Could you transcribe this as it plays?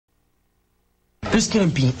There's gonna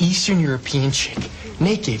be an Eastern European chick,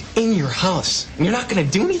 naked, in your house. And you're not gonna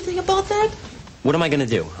do anything about that? What am I gonna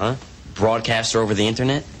do, huh? Broadcast her over the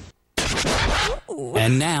internet?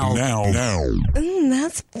 And now.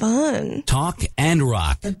 That's fun. Talk and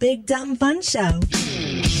rock. The Big Dumb Fun Show.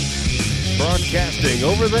 Broadcasting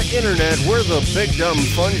over the internet, we're the Big Dumb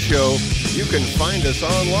Fun Show. You can find us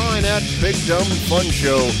online at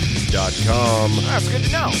BigDumbFunShow.com. That's good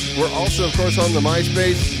to know. We're also, of course, on the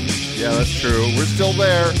MySpace. Yeah, that's true. We're still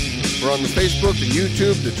there. We're on the Facebook, the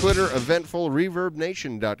YouTube, the Twitter, Eventful,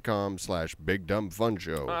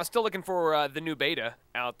 ReverbNation.com/BigDumbFunShow. Still looking for the new beta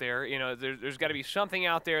out there. You know, there's got to be something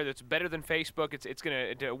out there that's better than Facebook. It's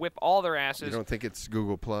going to whip all their asses. You don't think it's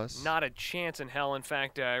Google Plus? Not a chance in hell. In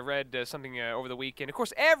fact, I read something over the weekend. Of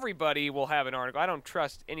course, everybody will have an article. I don't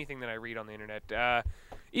trust anything that I read on the internet,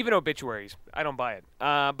 even obituaries. I don't buy it.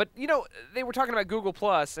 But, you know, they were talking about Google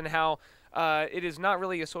Plus and how it is not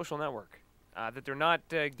really a social network. That they're not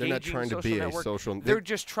trying to be a social. They're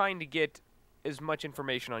just trying to get as much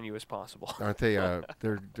information on you as possible. Aren't they?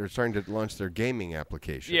 They're trying to launch their gaming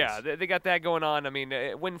applications. Yeah, they got that going on. I mean,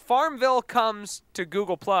 when Farmville comes to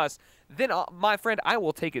Google Plus, then my friend, I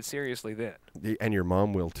will take it seriously. Then. And your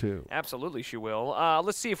mom will too. Absolutely, she will.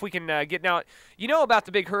 Let's see if we can get now. You know about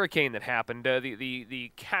the big hurricane that happened,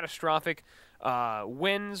 the catastrophic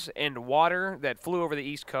winds and water that flew over the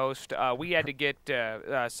East Coast. We had to get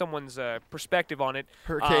someone's perspective on it.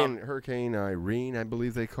 Hurricane Irene, I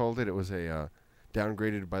believe they called it. It was a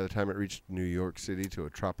downgraded by the time it reached New York City to a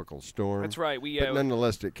tropical storm. That's right. But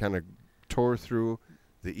nonetheless, it kind of tore through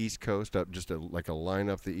the East Coast, up just like a line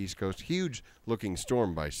up the East Coast. Huge-looking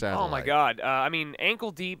storm by satellite. Oh, my God. I mean,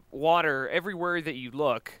 ankle-deep water everywhere that you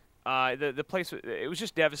look. The place, it was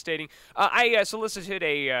just devastating. I solicited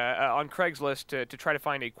on Craigslist to try to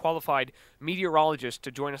find a qualified meteorologist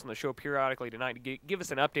to join us on the show periodically tonight to give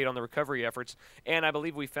us an update on the recovery efforts. And I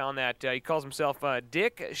believe we found that he calls himself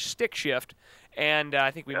Dick Stickshift, and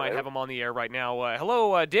I think we might have him on the air right now.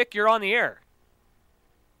 Hello, Dick, you're on the air.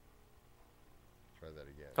 Try that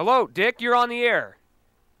again. Hello, Dick, you're on the air.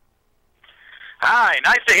 Hi,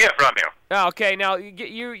 nice to hear from you. Okay, now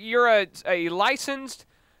you're a licensed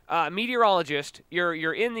meteorologist.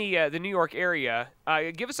 You're in the New York area.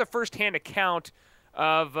 Give us a first-hand account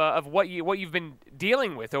of what you've been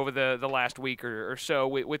dealing with over the last week or so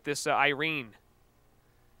with this Irene.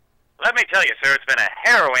 Let me tell you, sir, it's been a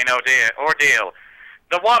harrowing ordeal.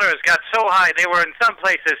 The waters got so high they were in some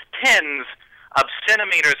places tens of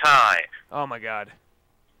centimeters high. Oh my God.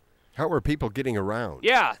 How were people getting around?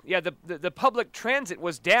 Yeah. The public transit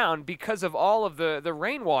was down because of all of the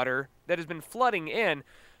rainwater that has been flooding in.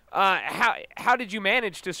 How did you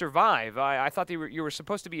manage to survive? I thought you were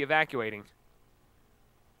supposed to be evacuating.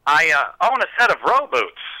 I own a set of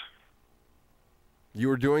rowboats. You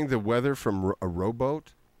were doing the weather from a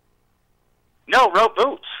rowboat? No,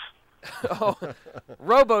 rowboots. Oh,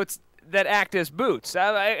 rowboats that act as boots.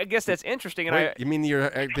 I guess that's interesting. And Wait, you mean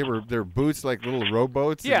they're boots like little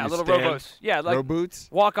rowboats? Yeah, little rowboats. Yeah, like rowboots?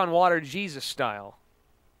 Walk on water Jesus style.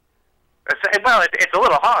 Well, it's a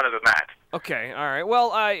little harder than that. Okay, all right.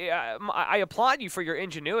 Well, I applaud you for your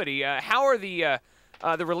ingenuity. How are the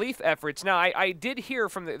relief efforts? Now, I did hear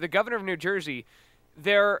from the governor of New Jersey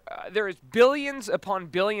there is billions upon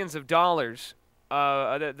billions of dollars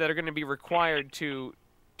that are going to be required to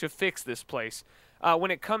fix this place.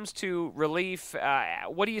 When it comes to relief,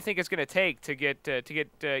 what do you think it's going to take to get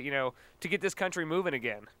this country moving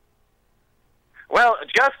again? Well,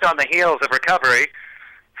 just on the heels of recovery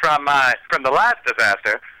from the last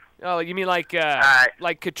disaster. Oh, you mean like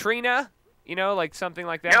Katrina? You know, like something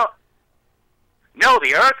like that? No,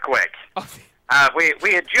 the earthquake. Oh.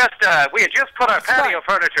 We had just put our patio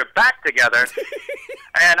furniture back together,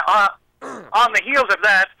 and on the heels of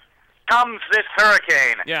that comes this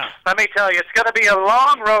hurricane. Yeah. Let me tell you, it's going to be a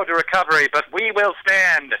long road to recovery, but we will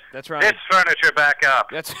stand. That's right. This furniture back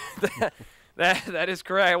up. That is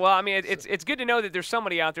correct. Well, I mean, it's good to know that there's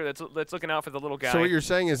somebody out there that's looking out for the little guy. So what you're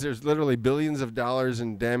saying is there's literally billions of dollars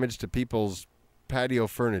in damage to people's patio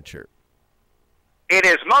furniture. It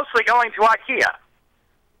is mostly going to IKEA.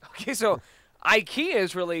 Okay, so IKEA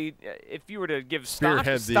is really, if you were to give stock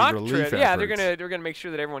trip, yeah, they're gonna make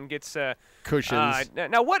sure that everyone gets cushions.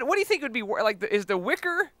 Now, what do you think would be like? Is the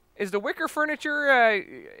wicker furniture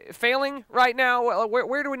failing right now?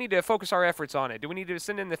 Where do we need to focus our efforts on it? Do we need to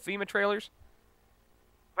send in the FEMA trailers?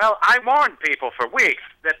 Well, I warned people for weeks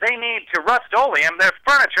that they need to Rust-Oleum their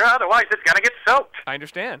furniture, otherwise it's going to get soaked. I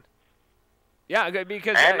understand. Yeah,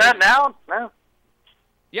 because now.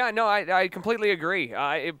 Yeah, no, I completely agree.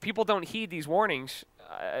 If people don't heed these warnings,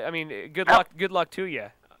 I mean, good luck to you.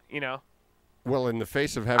 You know. Well, in the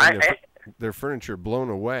face of having their furniture blown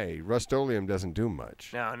away. Rust-Oleum doesn't do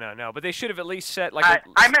much. No. But they should have at least set like.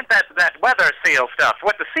 I meant that weather seal stuff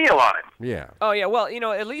with the seal on it. Yeah. Oh yeah. Well,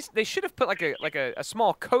 at least they should have put like a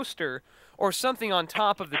small coaster or something on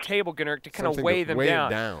top of the table, Gunnar, to kind of weigh them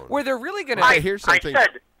down. Where they're really gonna. Here's something. I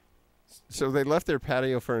said. So they left their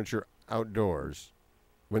patio furniture outdoors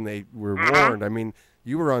when they were warned. I mean,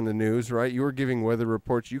 you were on the news, right? You were giving weather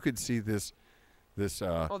reports. You could see this.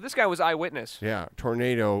 Well, this guy was eyewitness. Yeah,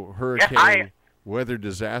 tornado, hurricane, weather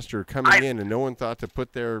disaster coming in, and no one thought to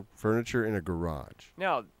put their furniture in a garage.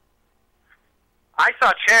 No. I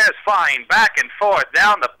saw chairs flying back and forth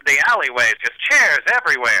down the alleyways, just chairs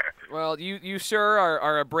everywhere. Well, you sir,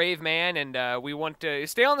 are a brave man, and we want to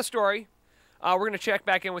stay on the story. We're going to check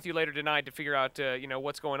back in with you later tonight to figure out,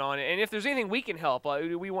 what's going on, and if there's anything we can help.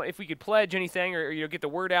 If we could pledge anything or get the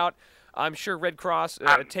word out. I'm sure Red Cross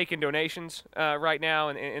taking donations right now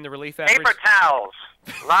in the relief efforts. Paper towels,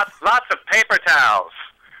 lots of paper towels.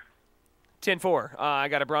 10-4. I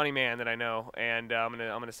got a brawny man that I know, and I'm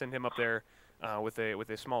gonna send him up there with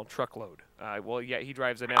a small truckload. Well, yeah, he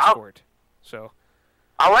drives an escort, so.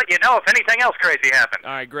 I'll let you know if anything else crazy happens.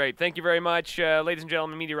 All right, great. Thank you very much, ladies and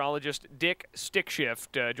gentlemen. Meteorologist Dick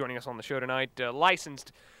Stickshift joining us on the show tonight.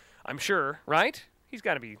 Licensed, I'm sure, right? He's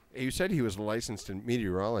got to be. You said he was a licensed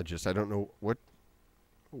meteorologist. I don't know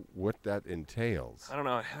what that entails. I don't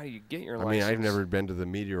know how you get your license. I mean, I've never been to the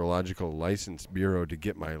Meteorological License Bureau to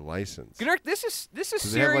get my license. Gunnar, this is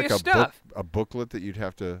serious they have like stuff. A booklet that you'd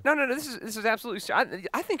have to. No. This is absolutely.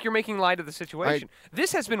 I think you're making light of the situation.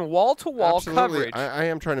 This has been wall-to-wall coverage. I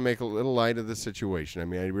am trying to make a little light of the situation. I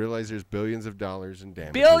mean, I realize there's billions of dollars in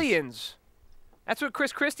damage. Billions. That's what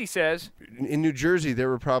Chris Christie says. In New Jersey, there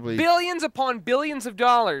were probably billions upon billions of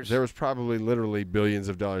dollars. There was probably literally billions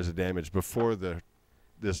of dollars of damage before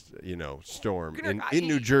this storm in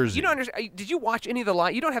New Jersey. You don't understand. Did you watch any of the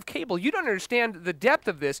live? You don't have cable. You don't understand the depth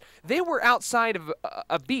of this. They were outside of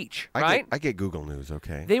a beach, right? I get Google News.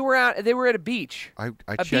 Okay. They were at a beach. I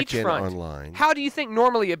check in online. How do you think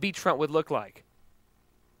normally a beachfront would look like?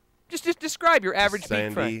 Just describe your average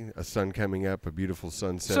beachfront. Sandy, a sun coming up, a beautiful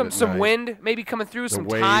sunset. Some wind maybe coming through, some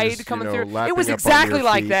waves, tide coming through. It was lapping up on exactly your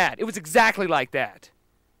like feet. that. It was exactly like that.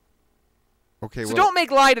 Okay, so don't make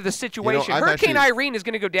light of the situation. Hurricane actually, Irene is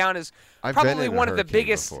going to go down as probably one of the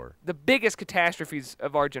biggest catastrophes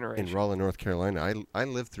of our generation. In Raleigh, North Carolina, I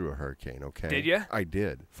lived through a hurricane. Okay. Did you? I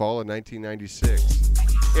did. Fall of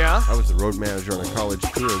 1996. Yeah. I was the road manager on a college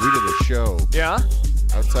tour. We did a show. Yeah.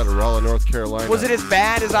 Outside of Raleigh, North Carolina. Was it as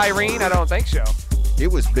bad as Irene? I don't think so.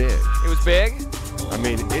 It was big. It was big? I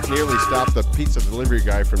mean, it nearly stopped the pizza delivery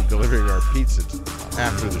guy from delivering our pizzas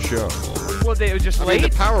after the show. Well, it was just late? I mean,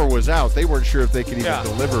 the power was out. They weren't sure if they could even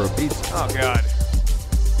deliver a pizza. Oh, God.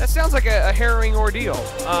 That sounds like a harrowing ordeal.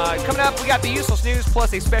 Coming up, we got the useless news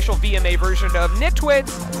plus a special VMA version of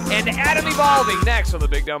Nitwits and Adam Evolving next on the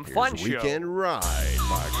Big Dumb Fun Show. Weekend Ride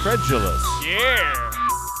by Credulous. Yeah.